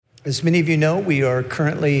As many of you know, we are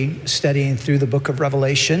currently studying through the book of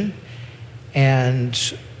Revelation, and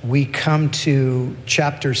we come to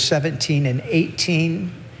chapter 17 and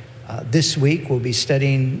 18. This week, we'll be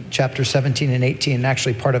studying chapter 17 and 18, and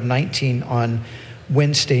actually part of 19 on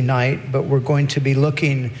Wednesday night, but we're going to be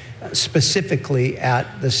looking specifically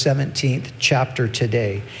at the 17th chapter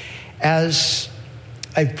today. As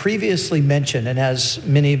I've previously mentioned, and as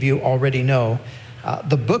many of you already know,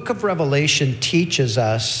 the book of Revelation teaches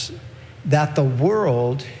us that the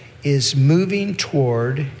world is moving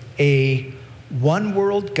toward a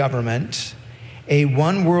one-world government, a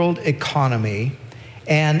one-world economy,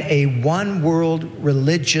 and a one-world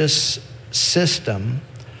religious system,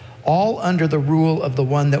 all under the rule of the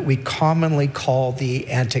one that we commonly call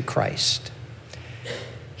the Antichrist.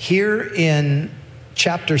 Here in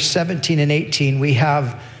chapter 17 and 18, we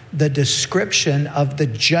have the description of the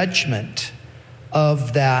judgment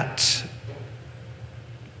of that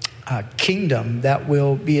kingdom that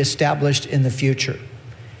will be established in the future.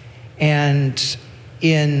 And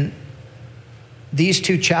in these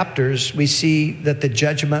two chapters, we see that the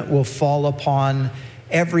judgment will fall upon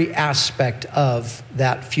every aspect of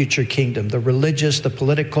that future kingdom, the religious, the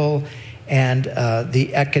political, and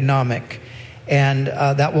the economic. And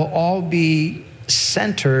that will all be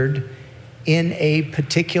centered in a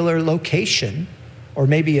particular location, or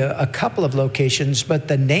maybe a couple of locations, but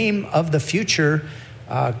the name of the future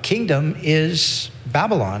kingdom is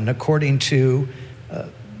Babylon, according to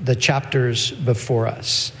the chapters before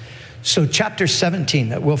us. So chapter 17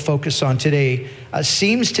 that we'll focus on today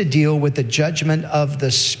seems to deal with the judgment of the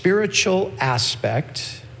spiritual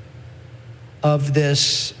aspect of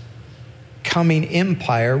this coming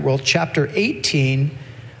empire, while chapter 18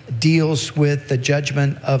 deals with the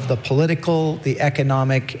judgment of the political, the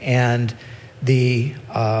economic, and the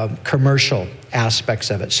commercial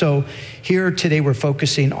aspects of it. So here today we're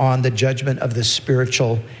focusing on the judgment of the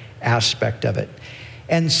spiritual aspect of it.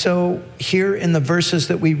 And so here in the verses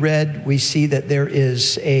that we read, we see that there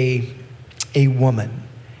is a woman.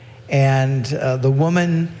 And the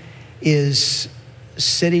woman is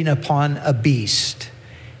sitting upon a beast.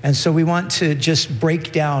 And so we want to just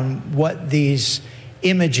break down what these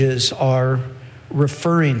images are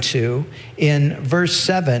referring to. In verse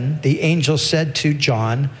 7, the angel said to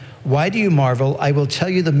John, "Why do you marvel? I will tell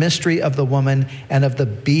you the mystery of the woman and of the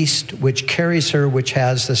beast which carries her, which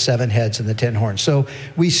has the 7 heads and the 10 horns." So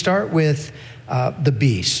we start with the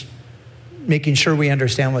beast, making sure we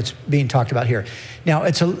understand what's being talked about here. Now,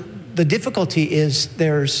 the difficulty is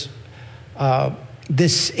there's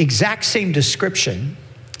this exact same description,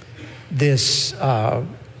 this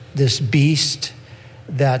beast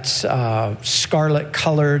that's scarlet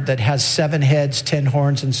colored, that has 7 heads, 10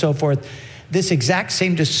 horns, and so forth. This exact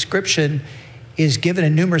same description is given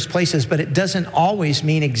in numerous places, but it doesn't always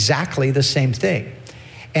mean exactly the same thing.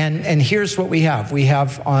 And here's what we have. We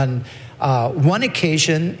have on one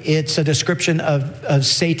occasion, it's a description of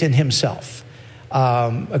Satan himself,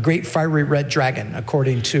 a great fiery red dragon,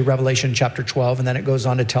 according to Revelation chapter 12. And then it goes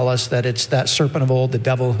on to tell us that it's that serpent of old, the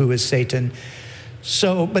devil who is Satan.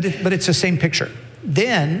 So, but it's the same picture.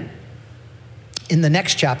 Then, in the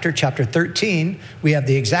next chapter, chapter 13, we have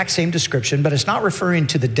the exact same description, but it's not referring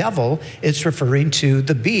to the devil. It's referring to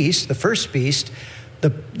the beast, the first beast,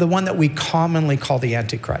 the one that we commonly call the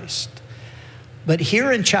Antichrist. But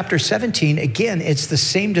here in chapter 17, again, it's the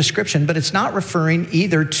same description, but it's not referring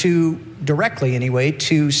either to, directly anyway,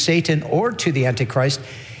 to Satan or to the Antichrist.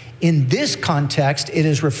 In this context, it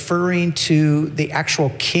is referring to the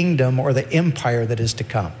actual kingdom or the empire that is to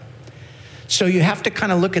come. So you have to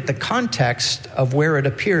kind of look at the context of where it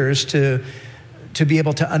appears to be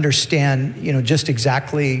able to understand, just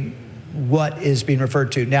exactly what is being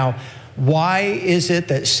referred to. Now, why is it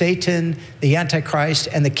that Satan, the Antichrist,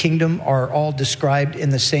 and the kingdom are all described in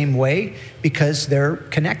the same way? Because they're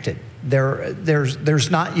connected.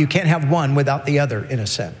 There's not, you can't have one without the other, in a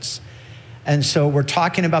sense. And so we're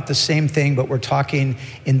talking about the same thing, but we're talking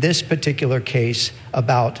in this particular case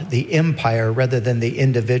about the empire rather than the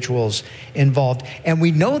individuals involved. And we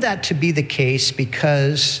know that to be the case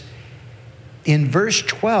because in verse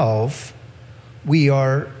 12, we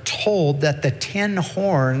are told that the 10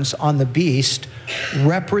 horns on the beast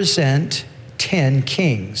represent 10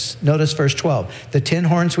 kings. Notice verse 12. The 10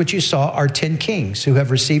 horns which you saw are 10 kings who have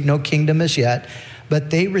received no kingdom as yet, but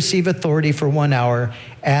they receive authority for 1 hour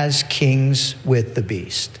as kings with the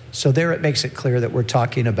beast. So there it makes it clear that we're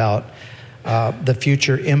talking about the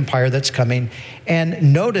future empire that's coming.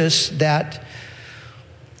 And notice that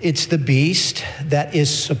it's the beast that is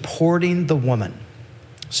supporting the woman.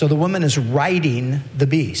 So the woman is riding the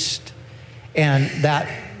beast. And that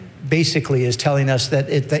basically is telling us that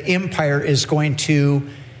the empire is going to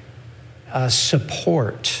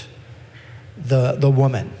support the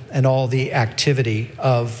woman and all the activity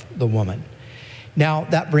of the woman. Now,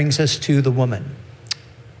 that brings us to the woman.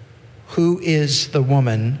 Who is the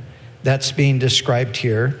woman that's being described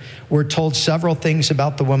here? We're told several things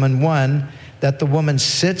about the woman. One, that the woman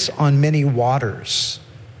sits on many waters.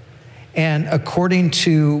 And according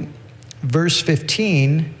to verse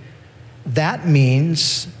 15, that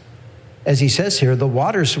means, as he says here, the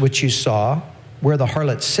waters which you saw, where the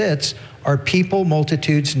harlot sits, are people,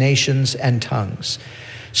 multitudes, nations, and tongues.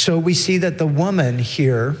 So we see that the woman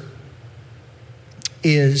here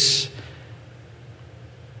is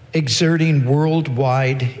exerting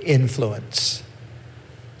worldwide influence.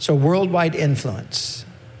 So worldwide influence,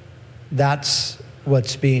 that's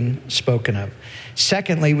what's being spoken of.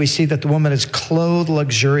 Secondly, we see that the woman is clothed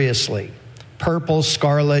luxuriously. Purple,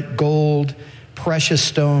 scarlet, gold, precious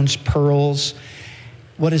stones, pearls.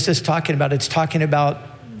 What is this talking about? It's talking about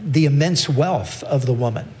the immense wealth of the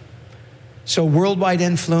woman. So worldwide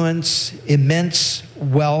influence, immense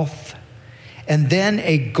wealth, and then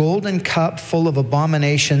a golden cup full of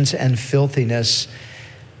abominations and filthiness.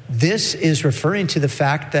 This is referring to the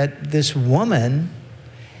fact that this woman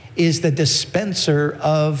is the dispenser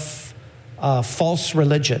of false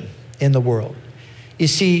religion in the world. You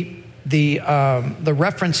see, the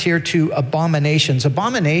reference here to abominations.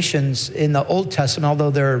 Abominations in the Old Testament,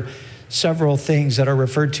 although there are several things that are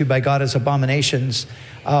referred to by God as abominations,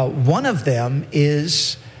 one of them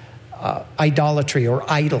is idolatry or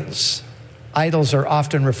idols. Idols are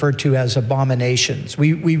often referred to as abominations.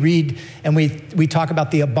 We read and we talk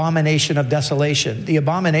about the abomination of desolation. The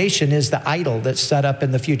abomination is the idol that's set up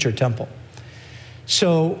in the future temple.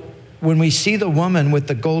 So when we see the woman with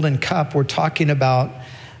the golden cup, we're talking about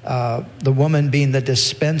the woman being the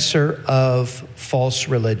dispenser of false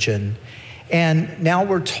religion. And now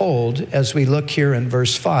we're told, as we look here in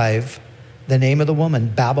verse 5, the name of the woman,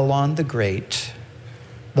 Babylon the Great,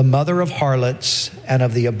 the mother of harlots and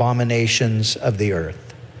of the abominations of the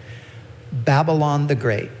earth. Babylon the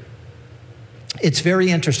Great. It's very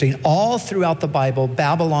interesting. All throughout the Bible,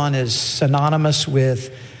 Babylon is synonymous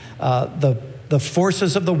with the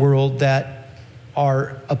forces of the world that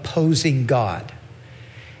are opposing God.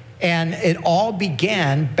 And it all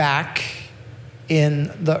began back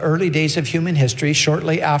in the early days of human history,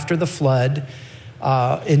 shortly after the flood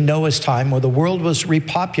in Noah's time, where the world was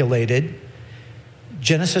repopulated.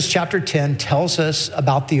 Genesis chapter 10 tells us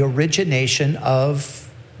about the origination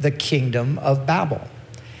of the kingdom of Babel.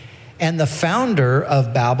 And the founder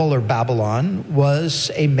of Babel or Babylon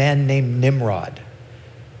was a man named Nimrod.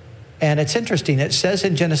 And it's interesting, it says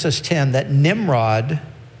in Genesis 10 that Nimrod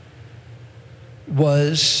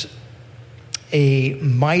was a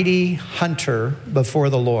mighty hunter before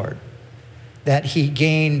the Lord, that he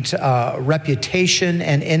gained reputation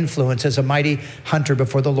and influence as a mighty hunter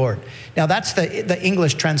before the Lord. Now, that's the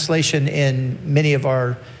English translation in many of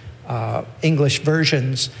our English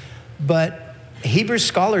versions, but Hebrew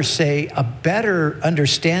scholars say a better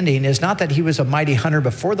understanding is not that he was a mighty hunter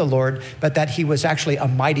before the Lord, but that he was actually a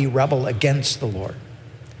mighty rebel against the Lord.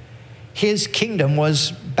 His kingdom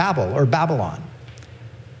was Babel or Babylon.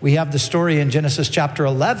 We have the story in Genesis chapter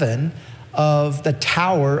 11 of the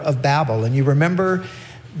Tower of Babel. And you remember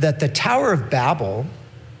that the Tower of Babel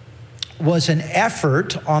was an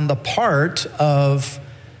effort on the part of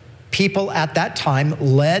people at that time,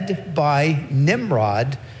 led by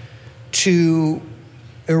Nimrod, to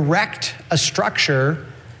erect a structure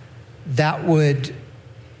that would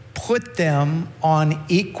put them on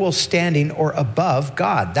equal standing or above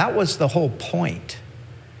God. That was the whole point.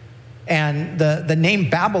 And the name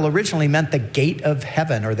Babel originally meant the gate of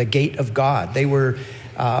heaven or the gate of God. They were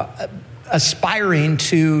aspiring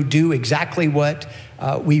to do exactly what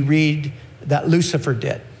we read that Lucifer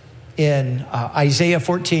did. In Isaiah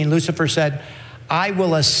 14, Lucifer said, I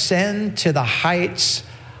will ascend to the heights.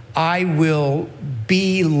 I will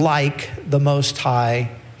be like the Most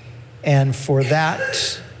High. And for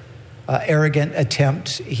that arrogant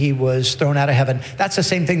attempt, he was thrown out of heaven. That's the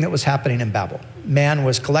same thing that was happening in Babel. Man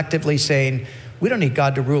was collectively saying, we don't need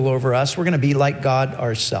God to rule over us. We're going to be like God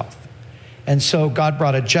ourselves. And so God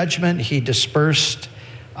brought a judgment. He dispersed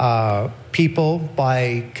people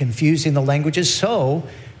by confusing the languages. So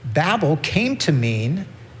Babel came to mean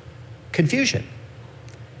confusion.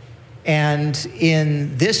 And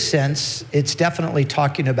in this sense, it's definitely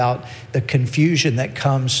talking about the confusion that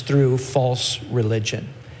comes through false religion.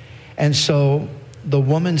 And so the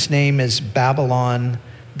woman's name is Babylon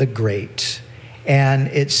the Great. And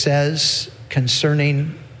it says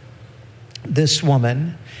concerning this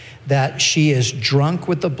woman that she is drunk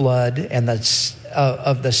with the blood and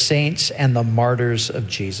of the saints and the martyrs of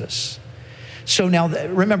Jesus. So now,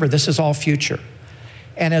 remember, this is all future.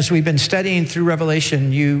 And as we've been studying through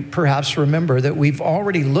Revelation, you perhaps remember that we've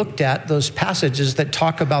already looked at those passages that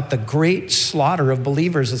talk about the great slaughter of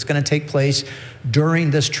believers that's going to take place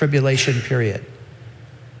during this tribulation period.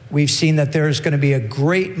 We've seen that there's going to be a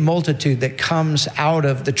great multitude that comes out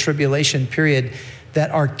of the tribulation period that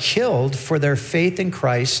are killed for their faith in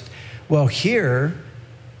Christ. Well, here,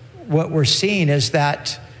 what we're seeing is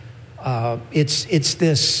that it's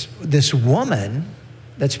this woman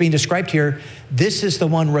that's being described here. This is the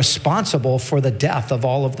one responsible for the death of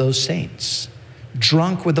all of those saints,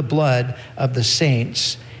 drunk with the blood of the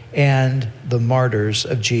saints and the martyrs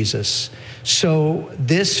of Jesus. So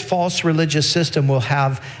this false religious system will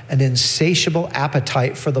have an insatiable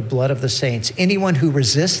appetite for the blood of the saints. Anyone who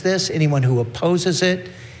resists this, anyone who opposes it,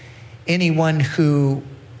 anyone who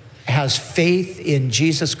has faith in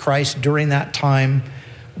Jesus Christ during that time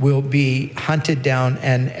will be hunted down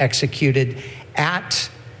and executed at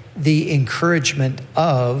the encouragement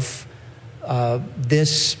of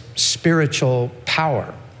this spiritual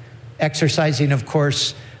power, exercising, of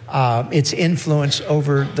course, its influence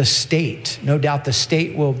over the state. No doubt the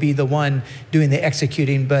state will be the one doing the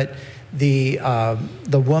executing, but the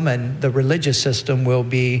woman, the religious system, will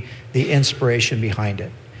be the inspiration behind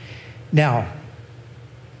it. Now,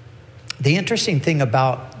 the interesting thing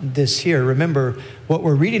about this here, remember, what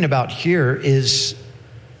we're reading about here is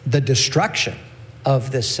the destruction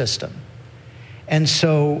of this system. And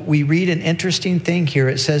so we read an interesting thing here.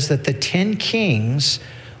 It says that the 10 kings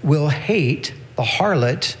will hate the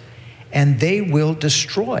harlot, and they will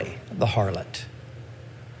destroy the harlot.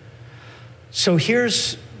 So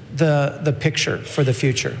here's the picture for the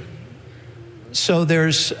future. So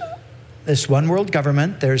there's this one world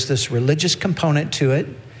government, there's this religious component to it,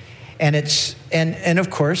 and it's and of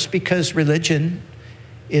course, because religion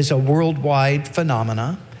is a worldwide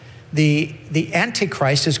phenomena, the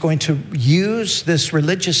Antichrist is going to use this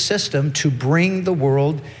religious system to bring the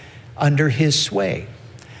world under his sway.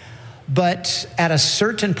 But at a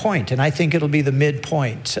certain point, and I think it'll be the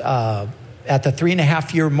midpoint, at the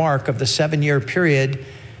 3.5-year mark of the 7-year period,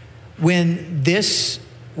 when this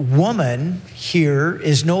woman here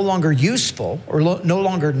is no longer useful or no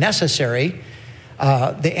longer necessary,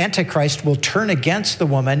 the Antichrist will turn against the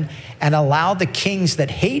woman and allow the kings that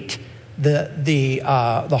hate the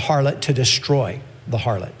harlot to destroy the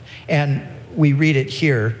harlot. And we read it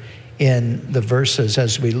here in the verses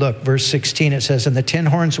as we look. Verse 16, it says, "And the 10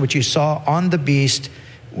 horns which you saw on the beast,"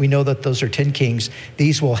 we know that those are 10 kings,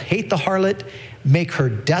 "these will hate the harlot, make her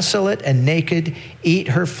desolate and naked, eat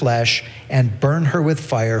her flesh, and burn her with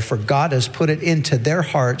fire, for God has put it into their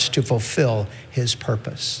hearts to fulfill his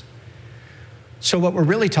purpose." So what we're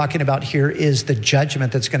really talking about here is the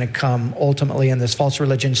judgment that's going to come ultimately in this false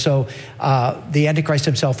religion. So the Antichrist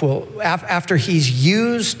himself will, after he's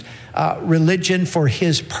used religion for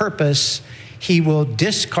his purpose, he will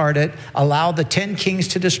discard it, allow the 10 kings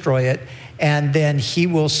to destroy it, and then he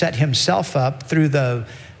will set himself up through the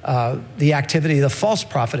activity of the false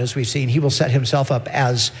prophet, as we've seen. He will set himself up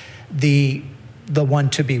as the one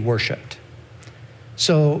to be worshiped.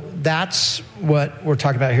 So that's what we're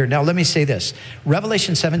talking about here. Now, let me say this.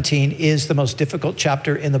 Revelation 17 is the most difficult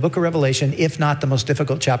chapter in the book of Revelation, if not the most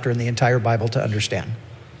difficult chapter in the entire Bible to understand.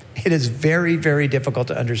 It is very, very difficult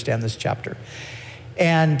to understand this chapter.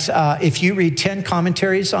 And if you read 10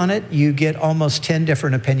 commentaries on it, you get almost 10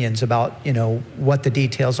 different opinions about, what the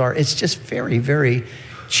details are. It's just very, very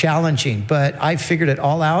challenging. But I figured it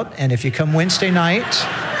all out. And if you come Wednesday night,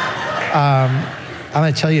 I'm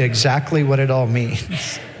going to tell you exactly what it all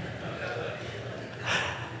means.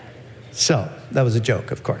 So that was a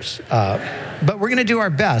joke, of course. But we're going to do our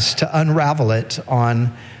best to unravel it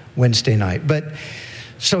on Wednesday night. But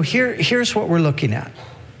so here's what we're looking at.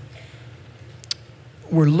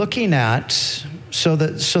 We're looking at, so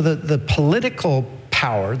that the political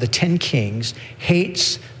power, the 10 kings,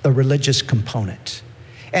 hates the religious component.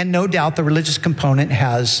 And no doubt the religious component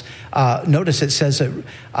has, notice it says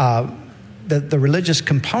that the religious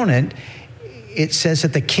component, it says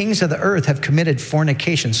that the kings of the earth have committed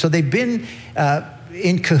fornication. So they've been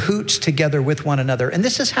in cahoots together with one another. And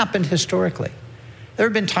this has happened historically. There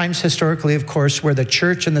have been times historically, of course, where the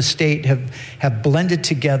church and the state have blended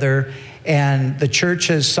together, and the church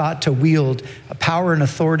has sought to wield power and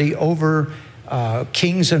authority over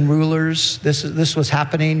kings and rulers. This was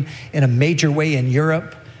happening in a major way in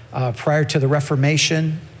Europe prior to the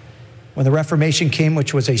Reformation. When the Reformation came,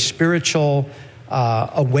 which was a spiritual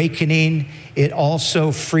awakening. It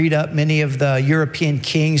also freed up many of the European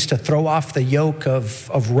kings to throw off the yoke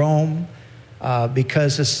of Rome,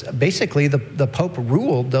 because basically the Pope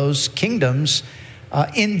ruled those kingdoms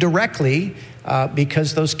indirectly,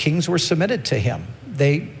 because those kings were submitted to him.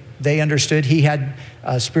 They understood he had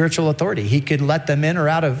spiritual authority. He could let them in or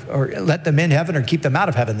let them in heaven or keep them out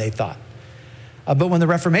of heaven, they thought. But when the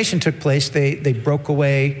Reformation took place, they broke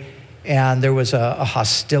away, and there was a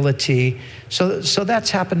hostility. So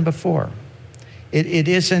that's happened before. It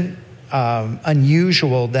isn't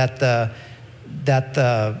unusual that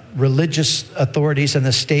the religious authorities and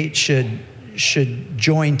the state should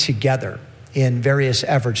join together in various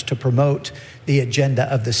efforts to promote the agenda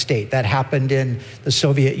of the state. That happened in the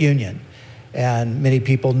Soviet Union. And many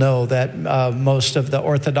people know that most of the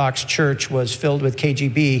Orthodox Church was filled with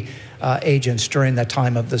KGB agents during the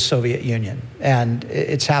time of the Soviet Union. And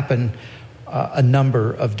it's happened a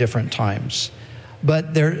number of different times.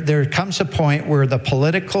 But there comes a point where the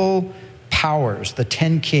political powers, the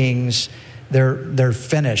 10 kings, they're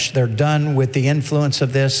finished. They're done with the influence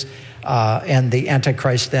of this, and the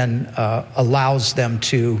Antichrist then allows them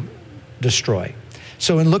to destroy.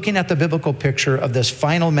 So in looking at the biblical picture of this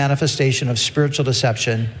final manifestation of spiritual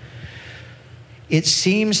deception, it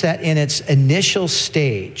seems that in its initial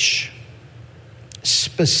stage,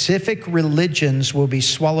 specific religions will be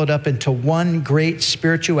swallowed up into one great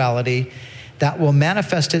spirituality that will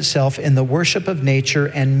manifest itself in the worship of nature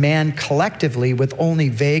and man collectively, with only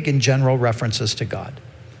vague and general references to God.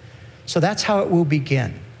 So that's how it will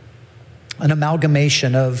begin. An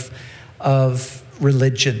amalgamation of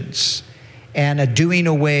religions, and a doing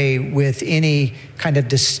away with any kind of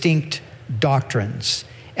distinct doctrines,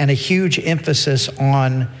 and a huge emphasis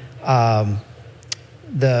on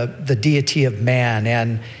the deity of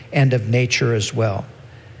man and of nature as well.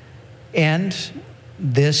 And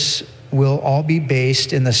this will all be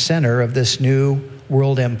based in the center of this new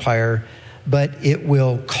world empire, but it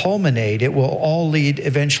will culminate, it will all lead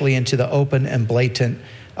eventually into the open and blatant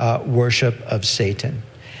worship of Satan.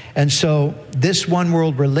 And so this one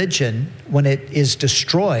world religion, when it is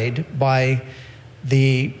destroyed by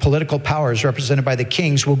the political powers represented by the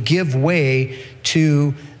kings, will give way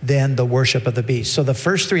to then the worship of the beast. So the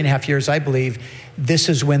first 3.5 years, I believe, this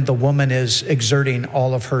is when the woman is exerting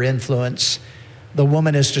all of her influence. The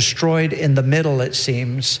woman is destroyed in the middle, it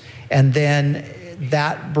seems, and then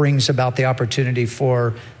that brings about the opportunity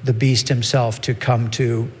for the beast himself to come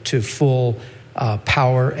to full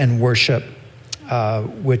power and worship,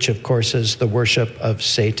 which of course is the worship of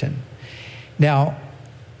Satan. Now,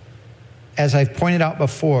 as I've pointed out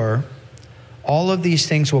before, all of these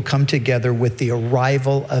things will come together with the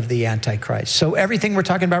arrival of the Antichrist. So everything we're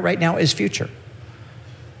talking about right now is future.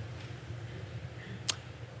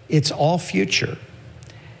 It's all future.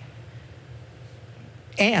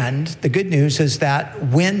 And the good news is that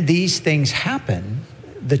when these things happen,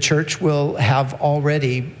 the church will have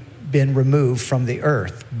already been removed from the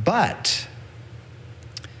earth. But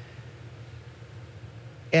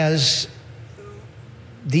as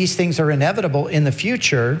these things are inevitable in the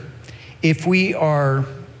future, if we are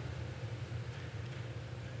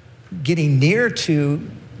getting near to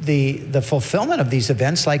the fulfillment of these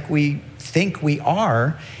events like we think we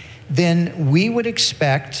are, then we would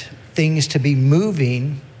expect things to be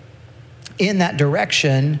moving in that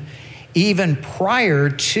direction even prior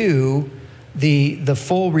to the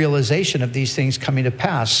full realization of these things coming to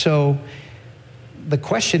pass. So the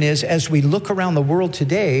question is, as we look around the world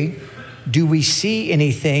today, do we see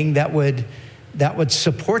anything that would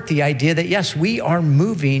support the idea that, yes, we are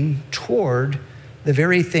moving toward the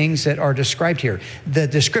very things that are described here? The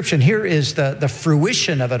description here is the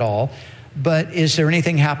fruition of it all, but is there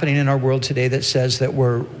anything happening in our world today that says that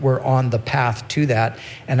we're on the path to that?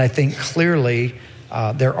 And I think clearly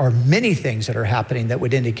there are many things that are happening that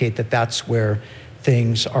would indicate that that's where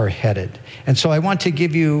things are headed. And so I want to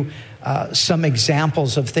give you some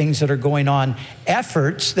examples of things that are going on,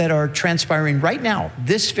 efforts that are transpiring right now,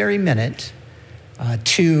 this very minute,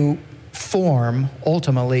 to form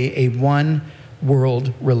ultimately a one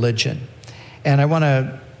world religion. And I want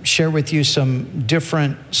to share with you some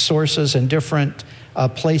different sources and different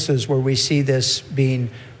places where we see this being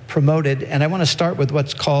promoted. And I want to start with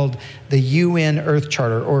what's called the UN Earth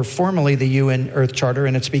Charter, or formerly the UN Earth Charter.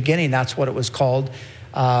 In its beginning, that's what it was called.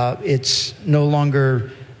 It's no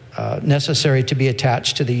longer necessary to be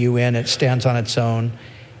attached to the UN. It stands on its own.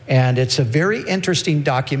 And it's a very interesting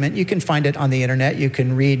document. You can find it on the internet. You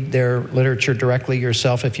can read their literature directly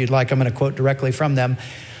yourself if you'd like. I'm going to quote directly from them.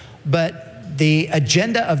 But the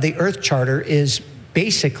agenda of the Earth Charter is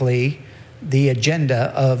basically the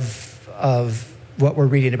agenda of what we're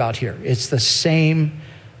reading about here. It's the same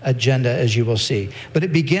agenda, as you will see. But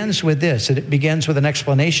it begins with this. It begins with an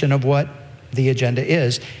explanation of what the agenda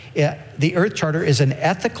is. The Earth Charter is an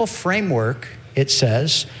ethical framework, it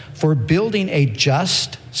says, for building a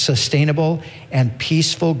just, sustainable, and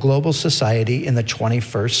peaceful global society in the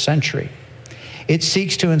 21st century. It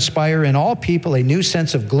seeks to inspire in all people a new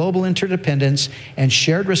sense of global interdependence and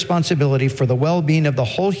shared responsibility for the well-being of the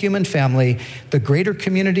whole human family, the greater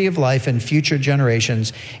community of life, and future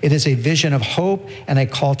generations. It is a vision of hope and a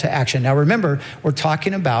call to action. Now remember, we're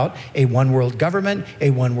talking about a one-world government, a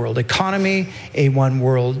one-world economy, a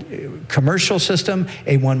one-world commercial system,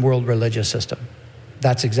 a one-world religious system.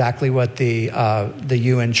 That's exactly what the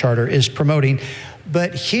UN Charter is promoting.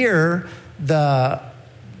 But here, the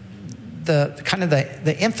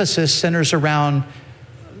emphasis centers around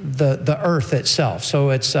the earth itself. So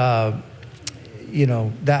it's that's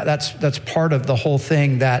part of the whole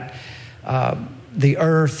thing, that the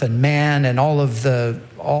earth and man and all of the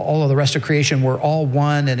rest of creation were all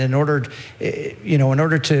one, and in order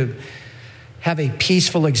to have a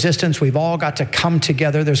peaceful existence, we've all got to come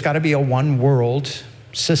together. There's got to be a one world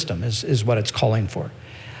system is what it's calling for.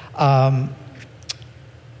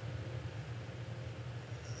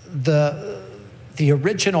 The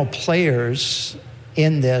original players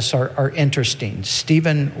in this are interesting.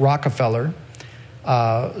 Stephen Rockefeller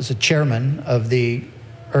is the chairman of the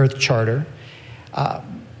Earth Charter,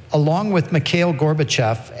 along with Mikhail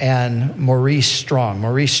Gorbachev and Maurice Strong.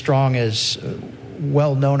 Maurice Strong is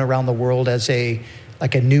well known around the world as a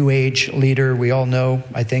New Age leader. We all know,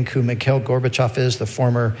 I think, who Mikhail Gorbachev is, the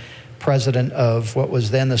former president of what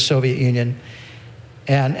was then the Soviet Union,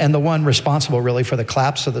 and the one responsible really for the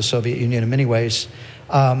collapse of the Soviet Union in many ways.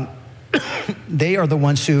 They are the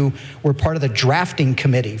ones who were part of the drafting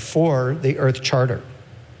committee for the Earth Charter.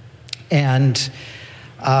 And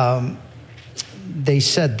they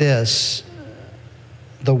said this: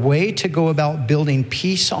 the way to go about building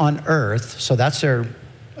peace on earth, so that's their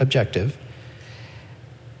objective,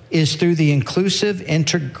 is through the inclusive,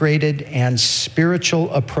 integrated, and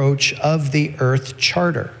spiritual approach of the Earth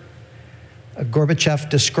Charter. Gorbachev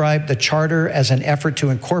described the Charter as an effort to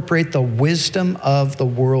incorporate the wisdom of the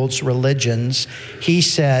world's religions. He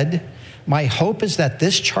said, "My hope is that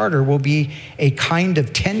this Charter will be a kind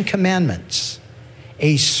of 10 Commandments,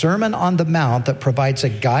 a Sermon on the Mount that provides a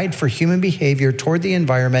guide for human behavior toward the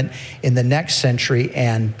environment in the next century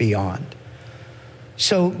and beyond."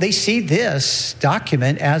 So they see this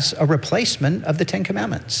document as a replacement of the 10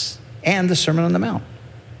 Commandments and the Sermon on the Mount.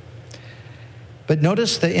 But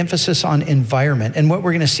notice the emphasis on environment. And what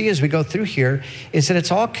we're going to see as we go through here is that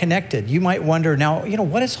it's all connected. You might wonder now,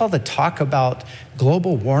 what is all the talk about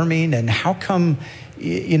global warming, and how come,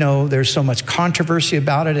 there's so much controversy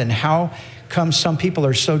about it, and how come some people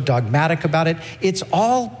are so dogmatic about it? It's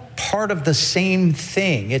all part of the same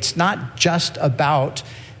thing. It's not just about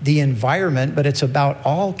the environment, but it's about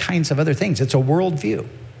all kinds of other things. It's a worldview.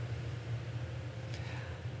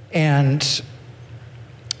 And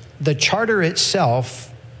the Charter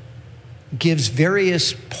itself gives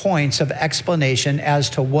various points of explanation as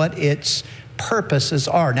to what its purposes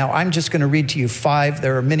are. Now, I'm just going to read to you 5.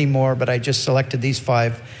 There are many more, but I just selected these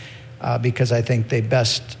 5 because I think they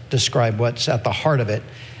best describe what's at the heart of it.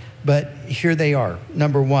 But here they are.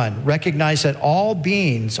 Number 1, recognize that all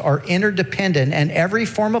beings are interdependent and every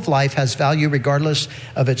form of life has value regardless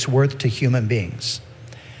of its worth to human beings.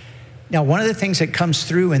 Now, one of the things that comes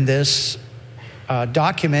through in this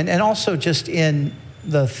document, and also just in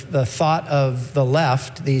the thought of the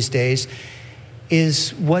left these days,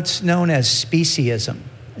 is what's known as speciesism.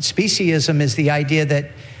 Speciesism is the idea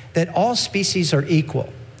that all species are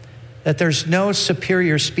equal, that there's no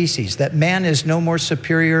superior species, that man is no more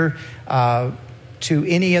superior to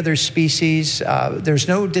any other species. There's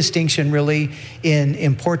no distinction really in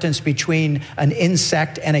importance between an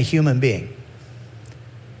insect and a human being.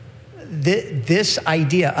 This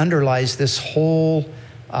idea underlies this whole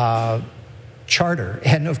charter.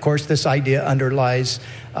 And of course, this idea underlies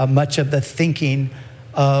much of the thinking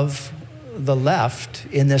of the left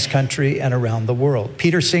in this country and around the world.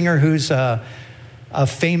 Peter Singer, who's a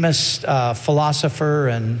famous philosopher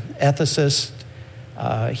and ethicist,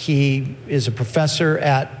 he is a professor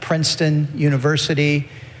at Princeton University.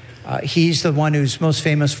 He's the one who's most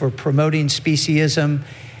famous for promoting speciesism.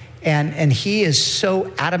 And he is so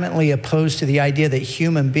adamantly opposed to the idea that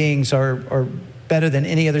human beings are better than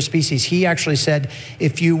any other species. He actually said,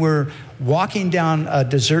 if you were walking down a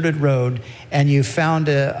deserted road and you found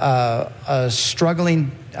a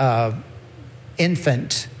struggling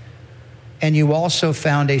infant, and you also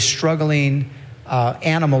found a struggling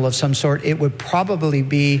animal of some sort, it would probably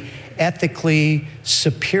be ethically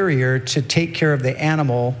superior to take care of the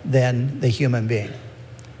animal than the human being.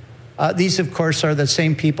 These, of course, are the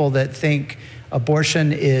same people that think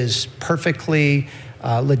abortion is perfectly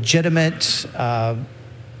legitimate.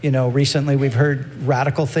 Recently we've heard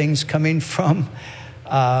radical things coming from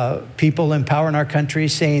people in power in our country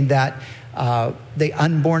saying that the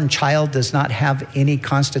unborn child does not have any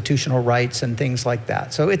constitutional rights and things like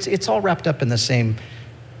that. So it's all wrapped up in the same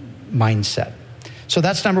mindset. So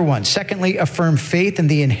that's number one. Secondly, affirm faith in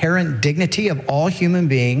the inherent dignity of all human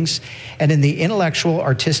beings and in the intellectual,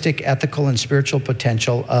 artistic, ethical, and spiritual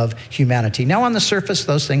potential of humanity. Now, on the surface,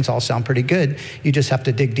 those things all sound pretty good. You just have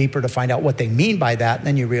to dig deeper to find out what they mean by that. And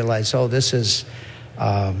then you realize,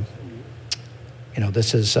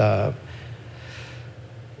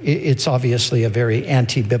 it's obviously a very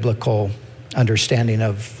anti-biblical understanding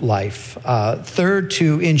of life. Third,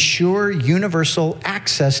 to ensure universal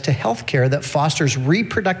access to health care that fosters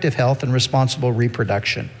reproductive health and responsible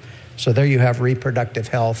reproduction. So there you have reproductive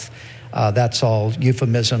health. That's all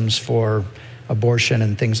euphemisms for abortion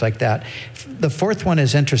and things like that. The fourth one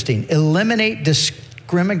is interesting. Eliminate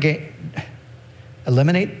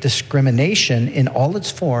discrimination in all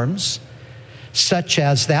its forms, such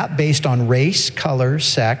as that based on race, color,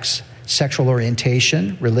 sex, sexual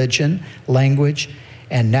orientation, religion, language,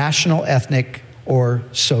 and national, ethnic, or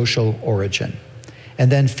social origin.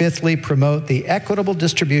 And then fifthly, promote the equitable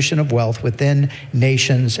distribution of wealth within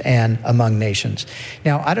nations and among nations.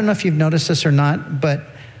 Now, I don't know if you've noticed this or not, but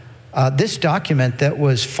this document that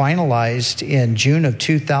was finalized in June of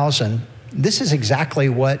 2000, this is exactly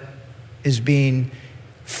what is being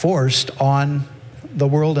forced on the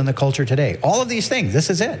world and the culture today. All of these things, this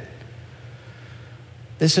is it.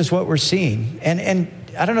 This is what we're seeing. And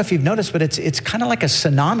I don't know if you've noticed, but it's kind of like a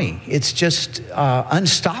tsunami. It's just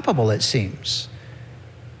unstoppable, it seems.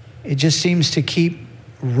 It just seems to keep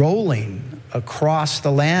rolling across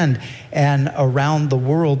the land and around the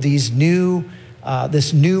world. This new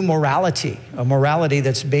morality, a morality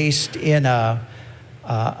that's based in a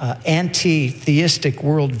anti-theistic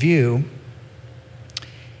worldview,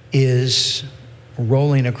 is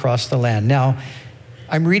rolling across the land. Now,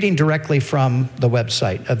 I'm reading directly from the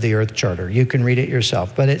website of the Earth Charter. You can read it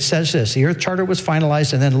yourself. But it says this: the Earth Charter was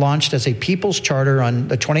finalized and then launched as a People's Charter on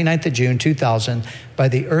the 29th of June, 2000 by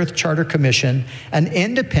the Earth Charter Commission, an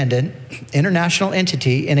independent international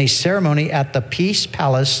entity, in a ceremony at the Peace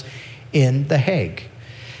Palace in The Hague.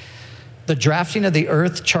 The drafting of the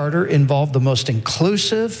Earth Charter involved the most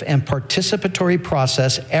inclusive and participatory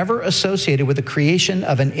process ever associated with the creation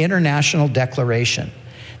of an international declaration.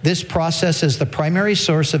 This process is the primary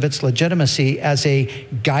source of its legitimacy as a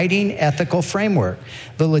guiding ethical framework.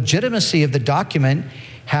 The legitimacy of the document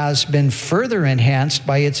has been further enhanced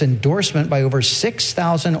by its endorsement by over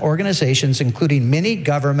 6,000 organizations, including many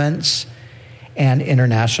governments and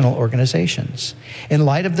international organizations. In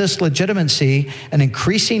light of this legitimacy, an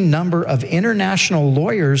increasing number of international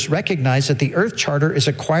lawyers recognize that the Earth Charter is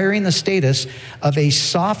acquiring the status of a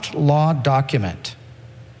soft law document.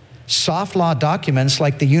 Soft law documents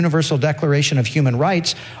like the Universal Declaration of Human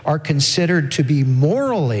Rights are considered to be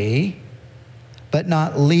morally, but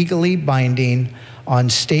not legally binding on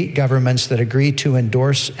state governments that agree to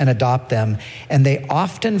endorse and adopt them, and they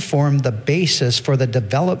often form the basis for the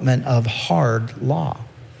development of hard law.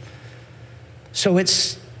 So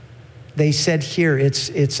they said here,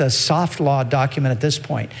 it's a soft law document at this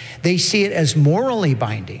point. They see it as morally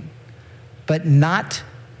binding, but not,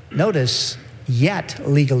 notice, yet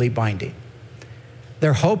legally binding.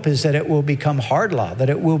 Their hope is that it will become hard law, that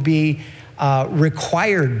it will be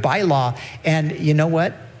required by law. And you know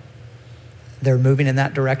what? They're moving in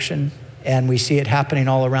that direction, and we see it happening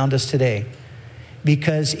all around us today.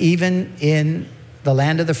 Because even in the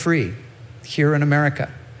land of the free, here in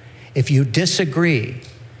America, if you disagree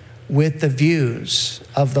with the views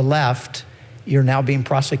of the left, you're now being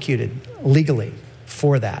prosecuted legally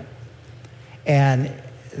for that. And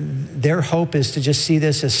their hope is to just see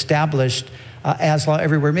this established as law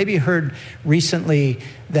everywhere. Maybe you heard recently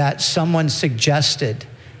that someone suggested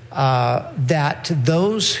that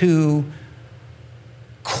those who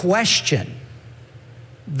question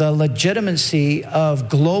the legitimacy of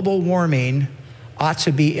global warming ought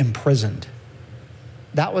to be imprisoned.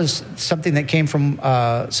 That was something that came from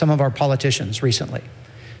some of our politicians recently.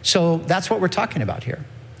 So that's what we're talking about here.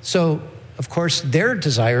 So, of course, their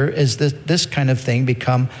desire is that this kind of thing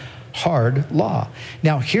become hard law.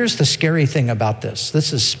 Now, here's the scary thing about this.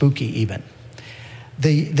 This is spooky even.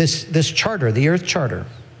 This charter, the Earth Charter,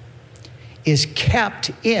 is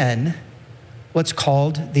kept in what's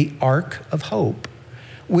called the Ark of Hope,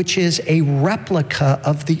 which is a replica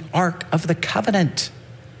of the Ark of the Covenant.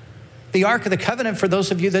 The Ark of the Covenant, for those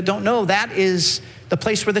of you that don't know, that is the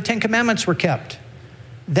place where the Ten Commandments were kept.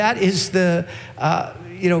 That is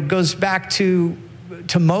goes back to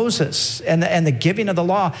Moses and the giving of the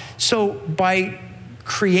law. So by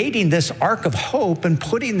creating this Ark of Hope and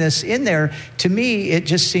putting this in there, to me, it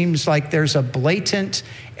just seems like there's a blatant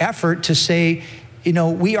effort to say,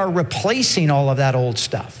 we are replacing all of that old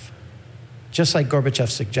stuff, just like Gorbachev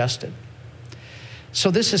suggested.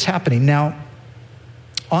 So this is happening. Now,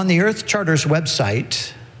 on the Earth Charter's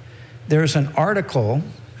website, there's an article.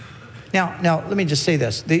 Now, let me just say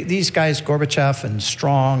this. These guys, Gorbachev and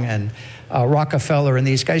Strong and Rockefeller and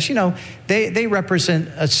these guys, they represent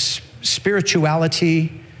a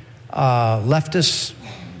spirituality, leftist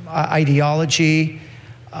ideology,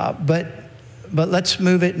 but let's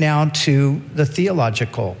move it now to the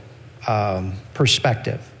theological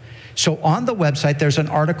perspective. So on the website, there's an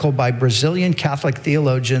article by Brazilian Catholic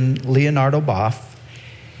theologian Leonardo Boff,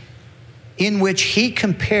 in which he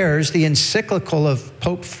compares the encyclical of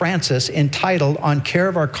Pope Francis entitled On Care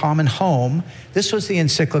of Our Common Home. This was the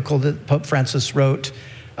encyclical that Pope Francis wrote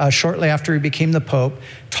shortly after he became the Pope,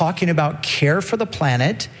 talking about care for the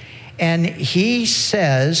planet. And he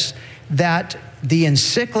says that the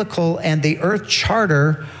encyclical and the Earth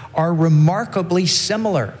Charter are remarkably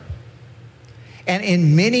similar. And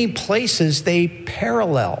in many places, they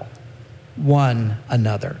parallel one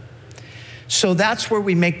another. So that's where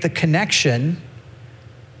we make the connection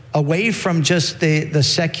away from just the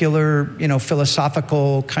secular,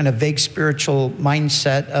 philosophical, kind of vague spiritual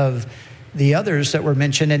mindset of the others that were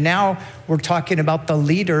mentioned. And now we're talking about the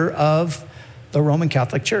leader of the Roman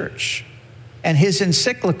Catholic Church. And his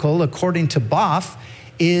encyclical, according to Boff,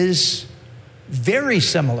 is very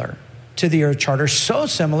similar to the Earth Charter, so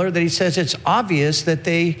similar that he says it's obvious that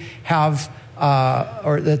they have,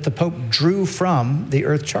 or that the Pope drew from the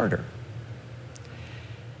Earth Charter.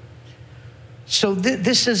 So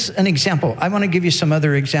this is an example. I want to give you some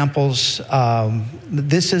other examples.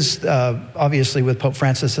 This is obviously with Pope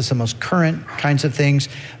Francis, it's the most current kinds of things.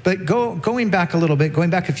 But going back a little bit, going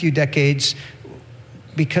back a few decades,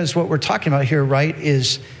 because what we're talking about here, right,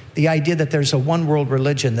 is the idea that there's a one world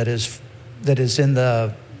religion that is in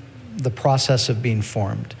the process of being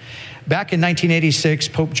formed. Back in 1986,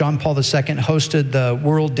 Pope John Paul II hosted the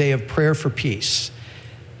World Day of Prayer for Peace.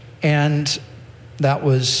 And that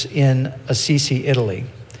was in Assisi, Italy.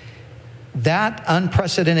 That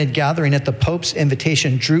unprecedented gathering at the Pope's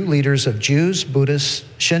invitation drew leaders of Jews, Buddhists,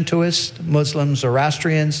 Shintoists, Muslims,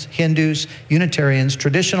 Zoroastrians, Hindus, Unitarians,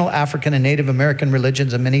 traditional African and Native American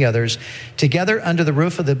religions, and many others. Together under the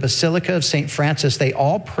roof of the Basilica of St. Francis, they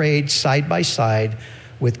all prayed side by side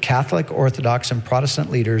with Catholic, Orthodox, and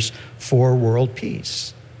Protestant leaders for world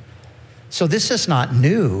peace. So this is not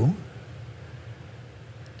new.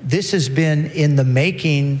 This has been in the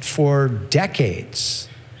making for decades,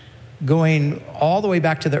 going all the way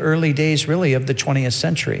back to the early days, really, of the 20th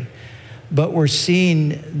century. But we're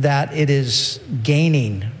seeing that it is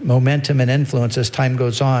gaining momentum and influence as time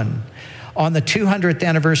goes on. On the 200th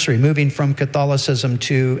anniversary, moving from Catholicism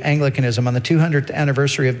to Anglicanism, on the 200th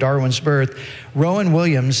anniversary of Darwin's birth, Rowan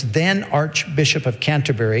Williams, then Archbishop of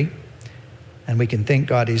Canterbury, and we can thank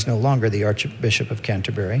God he's no longer the Archbishop of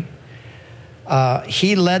Canterbury,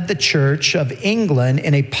 he led the Church of England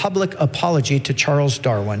in a public apology to Charles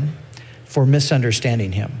Darwin for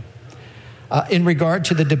misunderstanding him. In regard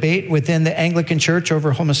to the debate within the Anglican Church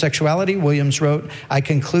over homosexuality, Williams wrote, "I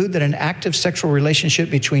conclude that an active sexual relationship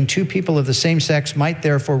between two people of the same sex might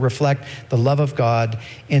therefore reflect the love of God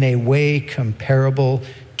in a way comparable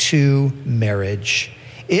to marriage,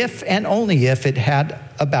 if and only if it had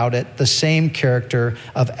about it the same character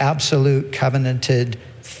of absolute covenanted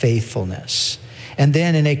faithfulness." And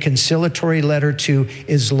then in a conciliatory letter to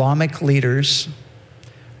Islamic leaders,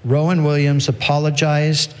 Rowan Williams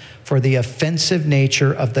apologized for the offensive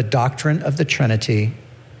nature of the doctrine of the Trinity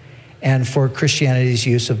and for Christianity's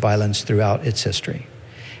use of violence throughout its history.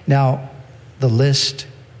 Now, the list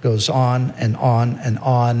goes on and on and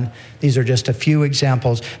on. These are just a few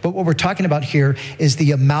examples. But what we're talking about here is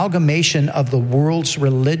the amalgamation of the world's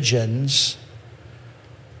religions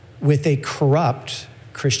with a corrupt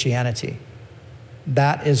Christianity.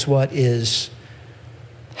 That is what is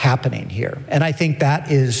happening here. And I think that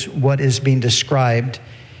is what is being described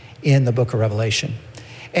in the book of Revelation.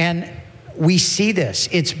 And we see this.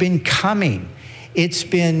 It's been coming. It's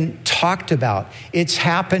been talked about. It's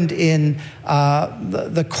happened in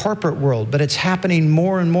the corporate world, but it's happening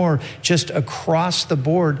more and more just across the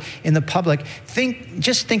board in the public.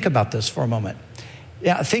 Just think about this for a moment.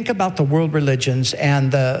 Yeah, think about the world religions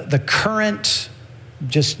and the current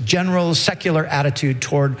just general secular attitude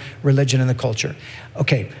toward religion and the culture.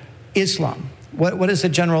 Okay, Islam. What is the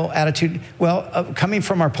general attitude? Well, coming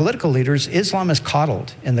from our political leaders, Islam is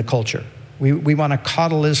coddled in the culture. We want to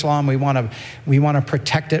coddle Islam. We want to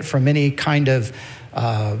protect it from any kind of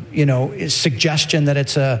suggestion that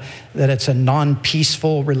it's a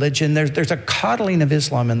non-peaceful religion. There's a coddling of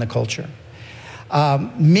Islam in the culture.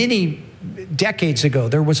 Many decades ago,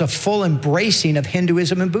 there was a full embracing of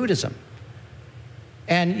Hinduism and Buddhism.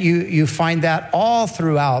 And you find that all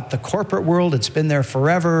throughout the corporate world. It's been there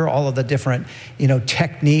forever, all of the different,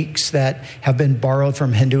 techniques that have been borrowed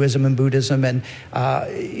from Hinduism and Buddhism. And,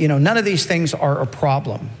 none of these things are a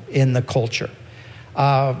problem in the culture.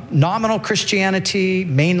 Nominal Christianity,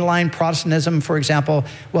 mainline Protestantism, for example,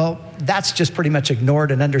 well, that's just pretty much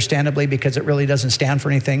ignored, and understandably, because it really doesn't stand for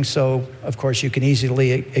anything. So, of course, you can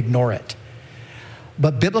easily ignore it.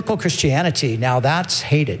 But biblical Christianity, now that's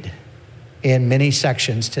hated in many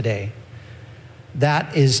sections today.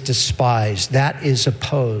 That is despised. That is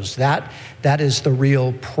opposed. That is the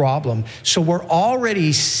real problem. So we're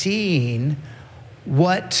already seeing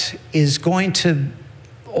what is going to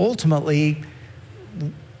ultimately,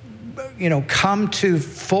 come to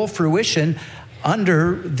full fruition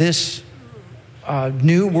under this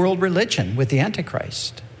new world religion with the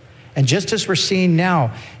Antichrist. And just as we're seeing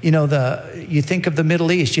now, you think of the Middle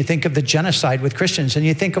East, you think of the genocide with Christians, and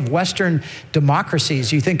you think of Western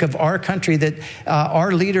democracies, you think of our country that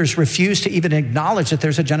our leaders refuse to even acknowledge that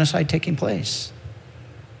there's a genocide taking place.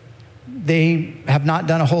 They have not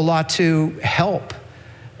done a whole lot to help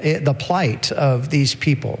the plight of these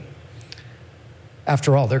people.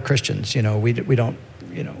 After all, they're Christians. We don't.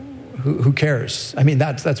 Who cares? I mean,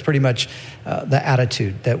 that's pretty much the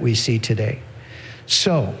attitude that we see today.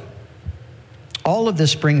 So, all of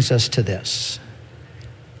this brings us to this.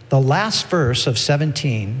 The last verse of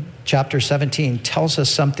chapter 17, tells us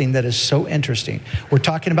something that is so interesting. We're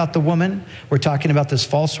talking about the woman. We're talking about this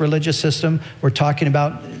false religious system. We're talking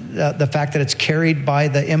about the fact that it's carried by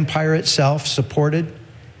the empire itself, supported.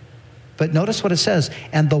 But notice what it says.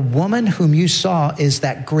 And the woman whom you saw is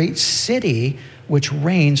that great city which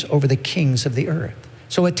reigns over the kings of the earth.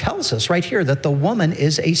 So it tells us right here that the woman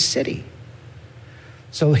is a city.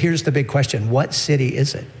 So here's the big question. What city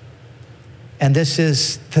is it? And this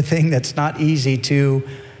is the thing that's not easy to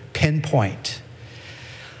pinpoint.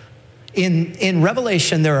 In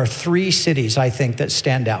Revelation, there are 3 cities, I think, that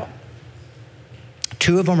stand out.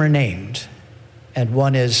 2 of them are named, and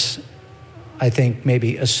one is, I think,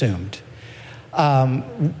 maybe assumed.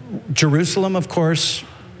 Jerusalem, of course,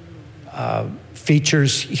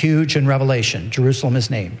 features huge in Revelation. Jerusalem is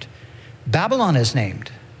named. Babylon is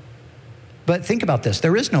named. But think about this.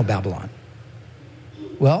 There is no Babylon.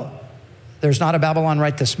 Well, there's not a Babylon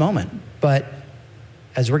right this moment. But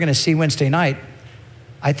as we're going to see Wednesday night,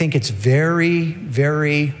 I think it's very,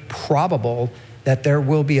 very probable that there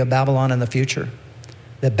will be a Babylon in the future,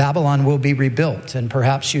 that Babylon will be rebuilt. And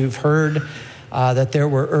perhaps you've heard that there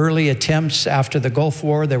were early attempts after the Gulf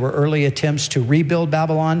War. There were early attempts to rebuild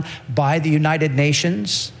Babylon by the United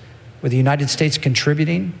Nations, with the United States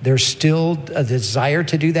contributing. There's still a desire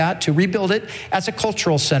to do that, to rebuild it as a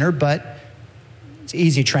cultural center, but it's an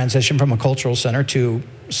easy transition from a cultural center to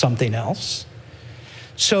something else.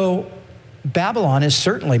 So Babylon is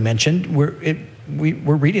certainly mentioned. We're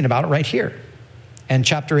reading about it right here. And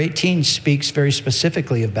chapter 18 speaks very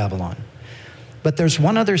specifically of Babylon. But there's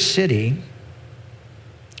one other city,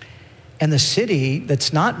 and the city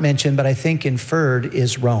that's not mentioned, but I think inferred,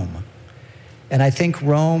 is Rome. And I think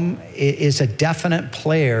Rome is a definite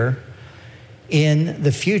player in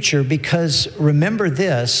the future, because remember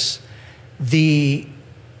this, the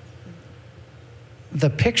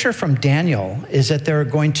picture from Daniel is that there are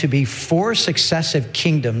going to be 4 successive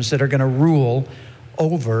kingdoms that are going to rule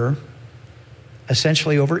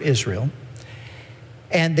essentially over Israel.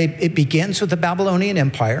 And it begins with the Babylonian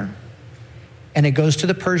Empire, and it goes to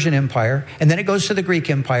the Persian Empire, and then it goes to the Greek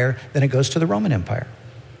Empire, then it goes to the Roman Empire.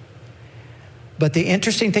 But the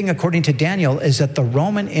interesting thing, according to Daniel, is that the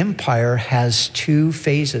Roman Empire has 2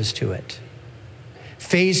 phases to it.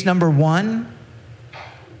 Phase number 1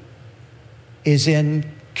 is in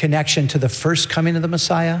connection to the first coming of the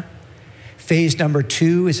Messiah. Phase number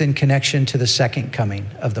 2 is in connection to the second coming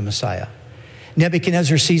of the Messiah.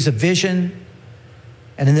 Nebuchadnezzar sees a vision,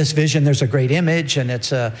 And in this vision, there's a great image, and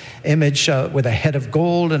it's an image with a head of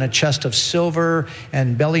gold and a chest of silver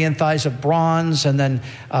and belly and thighs of bronze, and then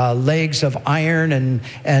legs of iron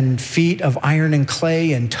and feet of iron and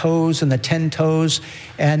clay and toes and the 10 toes.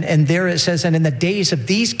 And there it says, and in the days of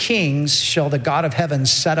these kings shall the God of heaven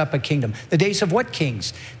set up a kingdom. The days of what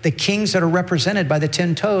kings? The kings that are represented by the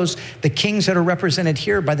 10 toes, the kings that are represented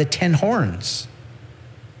here by the 10 horns.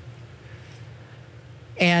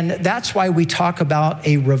 And that's why we talk about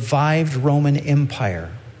a revived Roman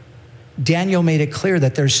Empire. Daniel made it clear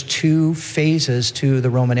that there's 2 phases to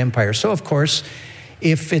the Roman Empire. So, of course,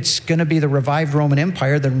 if it's going to be the revived Roman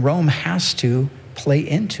Empire, then Rome has to play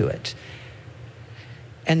into it.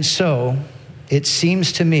 And so it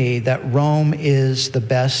seems to me that Rome is the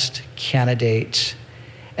best candidate.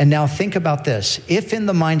 And now think about this. If in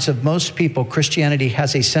the minds of most people, Christianity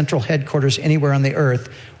has a central headquarters anywhere on the earth,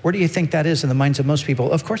 where do you think that is in the minds of most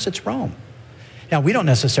people? Of course, it's Rome. Now, we don't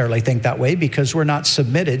necessarily think that way because we're not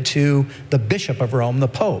submitted to the Bishop of Rome, the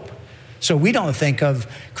Pope. So we don't think of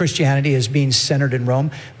Christianity as being centered in Rome.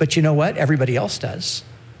 But you know what? Everybody else does.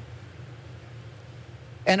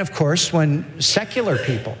 And of course, when secular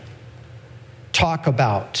people talk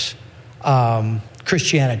about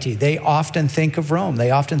Christianity, they often think of Rome. They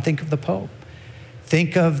often think of the Pope.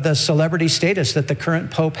 Think of the celebrity status that the current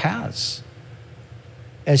Pope has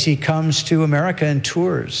as he comes to America and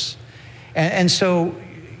tours. And so,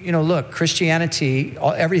 you know, look, Christianity,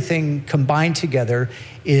 everything combined together,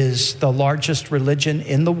 is the largest religion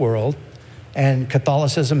in the world, and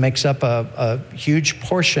Catholicism makes up a huge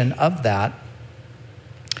portion of that.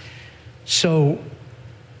 So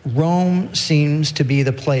Rome seems to be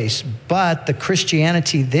the place, but the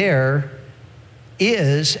Christianity there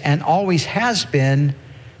is and always has been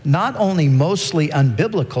not only mostly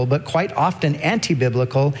unbiblical, but quite often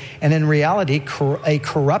anti-biblical, and in reality, a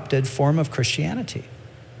corrupted form of Christianity.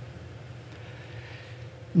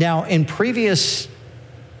 Now, in previous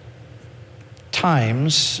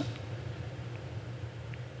times,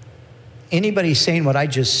 anybody saying what I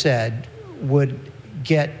just said would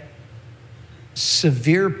get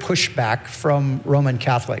severe pushback from Roman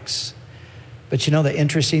Catholics. But you know, the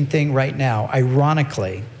interesting thing right now,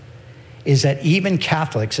 ironically, is that even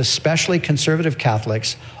Catholics, especially conservative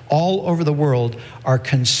Catholics, all over the world are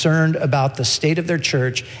concerned about the state of their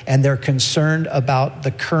church, and they're concerned about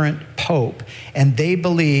the current Pope. And they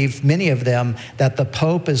believe, many of them, that the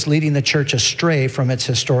Pope is leading the church astray from its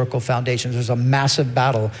historical foundations. There's a massive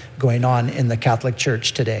battle going on in the Catholic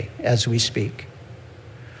Church today as we speak.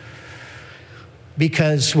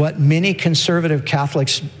 Because what many conservative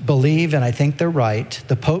Catholics believe, and I think they're right,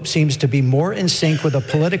 the Pope seems to be more in sync with the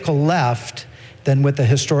political left than with the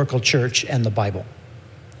historical church and the Bible.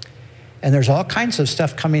 And there's all kinds of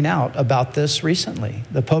stuff coming out about this recently.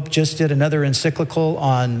 The Pope just did another encyclical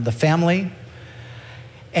on the family.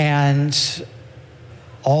 And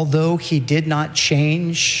although he did not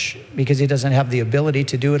change, because he doesn't have the ability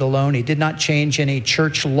to do it alone, he did not change any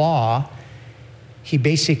church law. He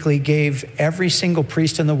basically gave every single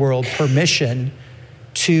priest in the world permission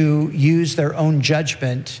to use their own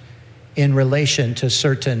judgment in relation to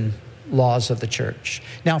certain laws of the church.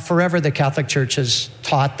 Now, forever, the Catholic Church has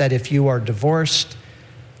taught that if you are divorced,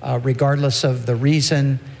 regardless of the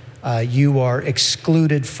reason, you are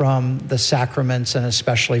excluded from the sacraments and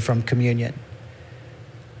especially from communion.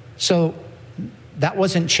 So that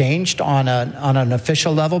wasn't changed on an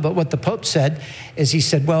official level, but what the Pope said is he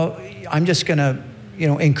said, well, I'm just going to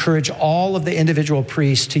encourage all of the individual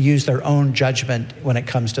priests to use their own judgment when it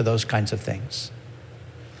comes to those kinds of things.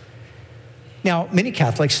 Now, many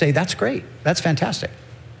Catholics say that's great, that's fantastic.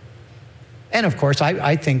 And of course,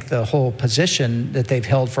 I think the whole position that they've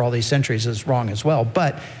held for all these centuries is wrong as well.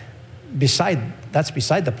 But that's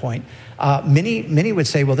beside the point. Many would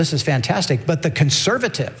say, well, this is fantastic, but the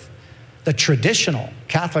conservative, the traditional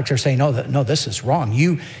Catholics are saying, no, this is wrong.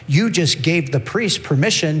 You just gave the priest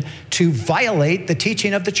permission to violate the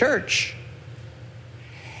teaching of the church.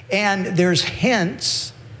 And there's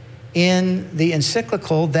hints in the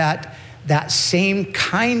encyclical that same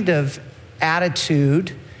kind of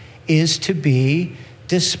attitude is to be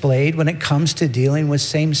displayed when it comes to dealing with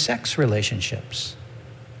same-sex relationships.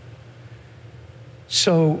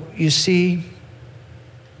 So you see,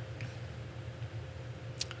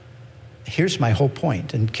 here's my whole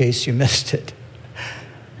point, in case you missed it.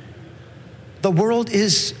 The world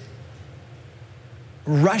is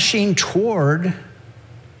rushing toward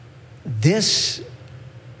this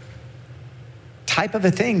type of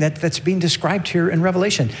a thing that's being described here in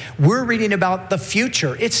Revelation. We're reading about the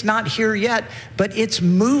future. It's not here yet, but it's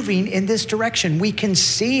moving in this direction. We can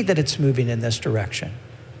see that it's moving in this direction.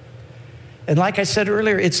 And like I said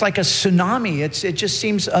earlier, it's like a tsunami. It just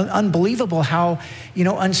seems unbelievable how,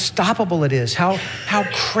 unstoppable it is, how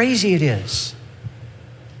crazy it is.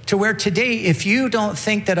 To where today, if you don't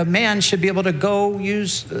think that a man should be able to go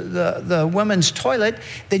use the women's toilet,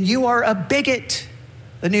 then you are a bigot.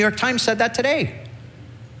 The New York Times said that today.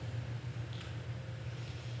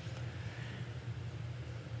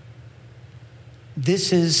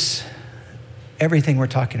 This is everything we're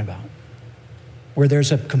talking about, where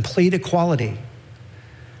there's a complete equality.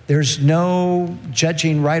 There's no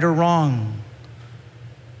judging right or wrong,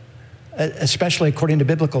 especially according to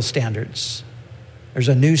biblical standards. There's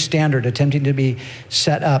a new standard attempting to be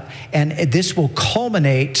set up. And this will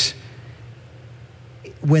culminate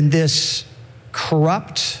when this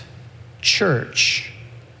corrupt church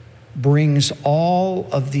brings all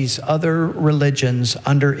of these other religions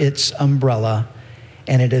under its umbrella,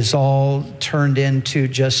 and it is all turned into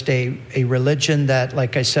just a religion that,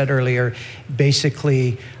 like I said earlier,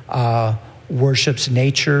 basically worships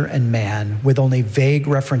nature and man with only vague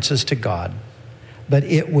references to God. But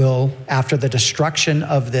it will, after the destruction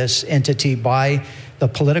of this entity by the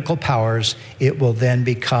political powers, it will then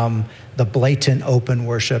become the blatant open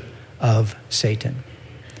worship of Satan.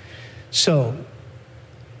 So,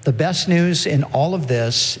 the best news in all of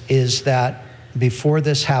this is that before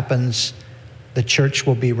this happens, the church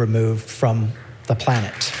will be removed from the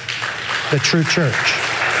planet, the true church.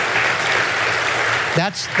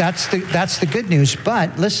 That's the good news.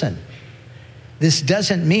 But listen, this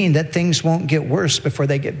doesn't mean that things won't get worse before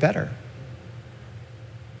they get better.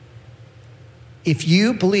 If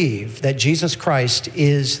you believe that Jesus Christ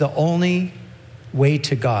is the only way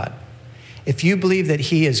to God, if you believe that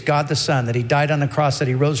he is God the Son, that he died on the cross, that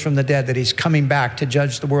he rose from the dead, that he's coming back to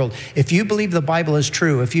judge the world, if you believe the Bible is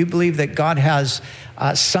true, if you believe that God has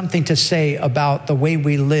something to say about the way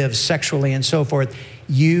we live sexually and so forth,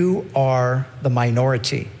 you are the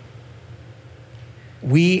minority.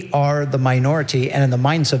 We are the minority, and in the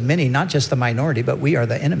minds of many, not just the minority, but we are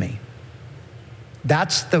the enemy.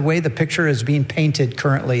 That's the way the picture is being painted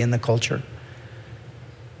currently in the culture.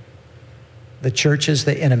 The church is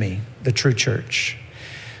the enemy, the true church.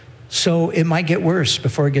 So it might get worse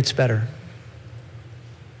before it gets better.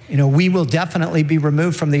 We will definitely be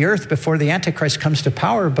removed from the earth before the Antichrist comes to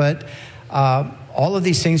power, but all of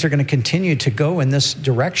these things are going to continue to go in this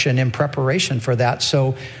direction in preparation for that.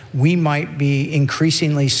 So we might be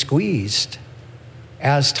increasingly squeezed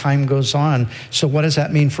as time goes on. So what does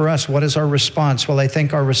that mean for us? What is our response? Well, I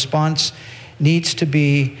think our response needs to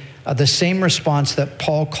be the same response that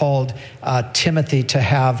Paul called Timothy to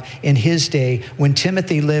have in his day, when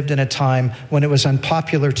Timothy lived in a time when it was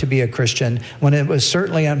unpopular to be a Christian, when it was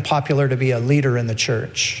certainly unpopular to be a leader in the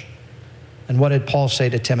church. And what did Paul say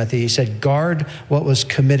to Timothy? He said, guard what was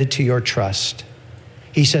committed to your trust.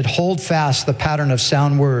 He said, hold fast the pattern of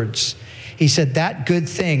sound words. He said, that good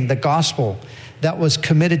thing, the gospel that was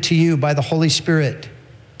committed to you by the Holy Spirit,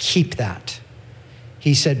 keep that.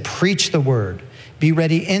 He said, preach the word. Be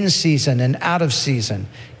ready in season and out of season.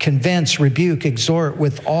 Convince, rebuke, exhort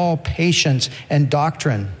with all patience and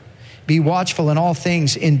doctrine. Be watchful in all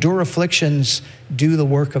things. Endure afflictions. Do the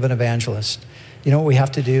work of an evangelist. You know what we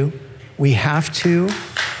have to do? We have to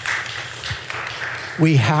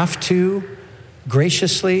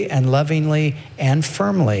graciously and lovingly and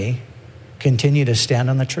firmly continue to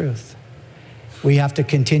stand on the truth. We have to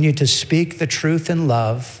continue to speak the truth in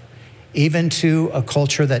love, even to a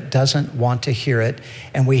culture that doesn't want to hear it.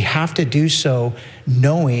 And we have to do so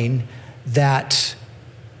knowing that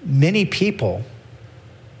many people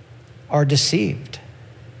are deceived.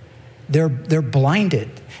 They're blinded.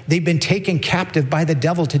 They've been taken captive by the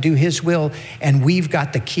devil to do his will, and we've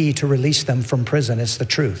got the key to release them from prison. It's the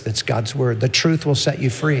truth. It's God's word. The truth will set you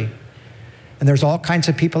free. And there's all kinds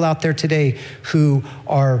of people out there today who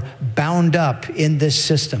are bound up in this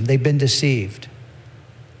system. They've been deceived.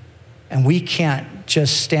 And we can't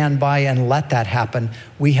just stand by and let that happen.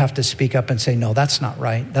 We have to speak up and say, no, that's not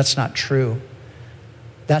right. That's not true.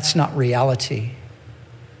 That's not reality.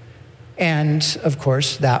 And, of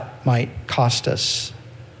course, that might cost us.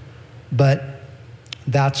 But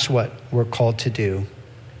that's what we're called to do.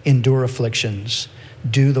 Endure afflictions.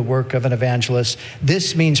 Do the work of an evangelist.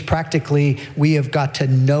 This means practically we have got to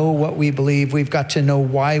know what we believe. We've got to know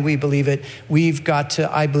why we believe it. We've got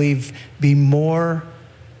to, I believe, be more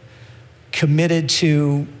committed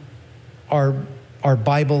to our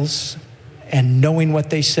Bibles and knowing what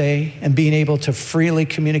they say and being able to freely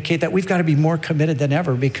communicate that. We've got to be more committed than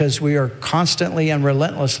ever because we are constantly and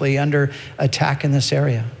relentlessly under attack in this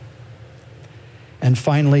area. And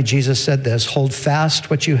finally, Jesus said this, hold fast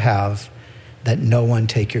what you have, that no one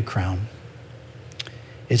take your crown.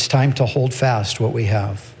 It's time to hold fast what we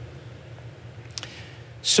have.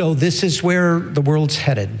 So this is where the world's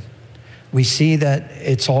headed. We see that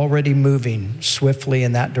it's already moving swiftly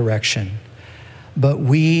in that direction. But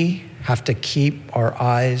we have to keep our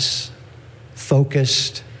eyes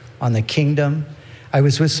focused on the kingdom. I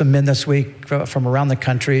was with some men this week from around the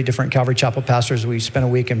country, different Calvary Chapel pastors. We spent a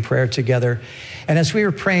week in prayer together. And as we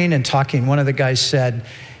were praying and talking, one of the guys said,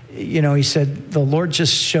 he said, the Lord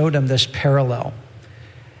just showed him this parallel.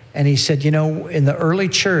 And he said, in the early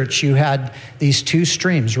church, you had these two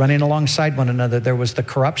streams running alongside one another. There was the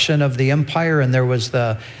corruption of the empire, and there was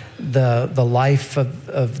the life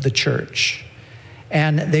of the church.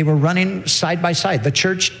 And they were running side by side. The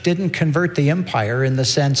church didn't convert the empire in the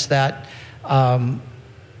sense that,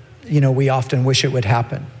 we often wish it would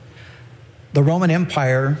happen. The Roman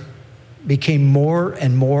Empire became more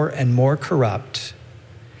and more and more corrupt,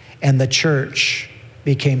 and the church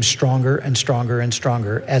became stronger and stronger and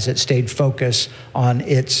stronger as it stayed focused on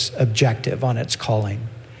its objective, on its calling.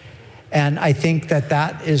 And I think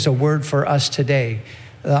that is a word for us today.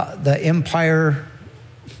 The empire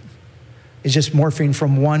is just morphing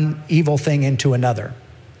from one evil thing into another.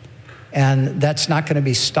 And that's not going to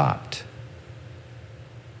be stopped.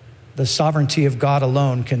 The sovereignty of God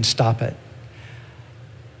alone can stop it.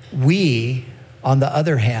 We, on the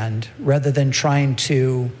other hand, rather than trying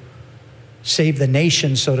to save the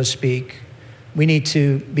nation, so to speak, we need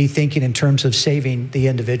to be thinking in terms of saving the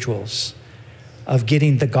individuals, of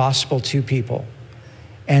getting the gospel to people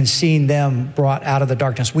and seeing them brought out of the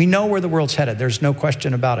darkness. We know where the world's headed. There's no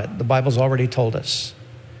question about it. The Bible's already told us.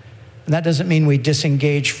 And that doesn't mean we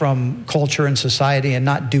disengage from culture and society and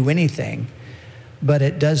not do anything, but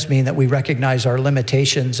it does mean that we recognize our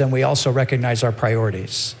limitations and we also recognize our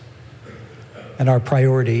priorities. And our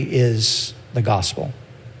priority is the gospel.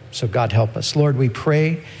 So God help us. Lord, we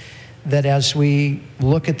pray that as we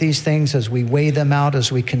look at these things, as we weigh them out,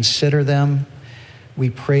 as we consider them, we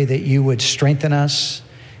pray that you would strengthen us.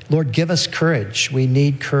 Lord, give us courage. We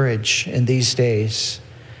need courage in these days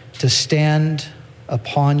to stand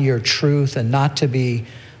upon your truth and not to be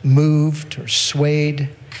moved or swayed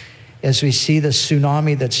as we see the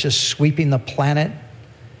tsunami that's just sweeping the planet,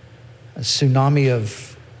 a tsunami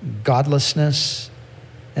of godlessness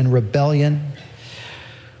and rebellion.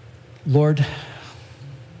 Lord,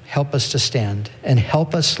 help us to stand, and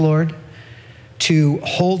help us, Lord, to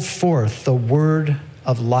hold forth the word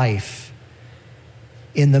of life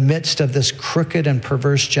in the midst of this crooked and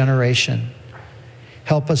perverse generation.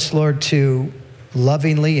 Help us, Lord, to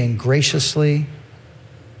lovingly and graciously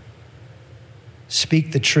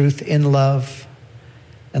speak the truth in love.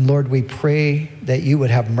 And Lord, we pray that you would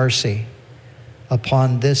have mercy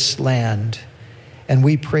upon this land. And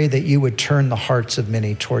we pray that you would turn the hearts of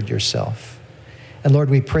many toward yourself. And Lord,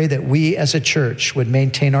 we pray that we as a church would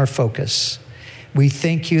maintain our focus. We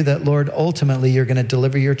thank you that, Lord, ultimately you're going to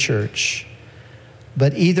deliver your church.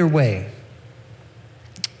 But either way,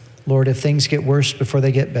 Lord, if things get worse before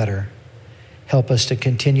they get better, help us to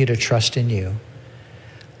continue to trust in you.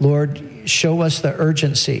 Lord, show us the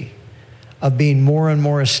urgency of being more and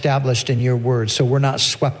more established in your word so we're not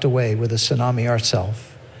swept away with a tsunami ourselves.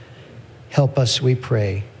 Help us, we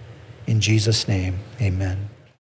pray. In Jesus' name, amen.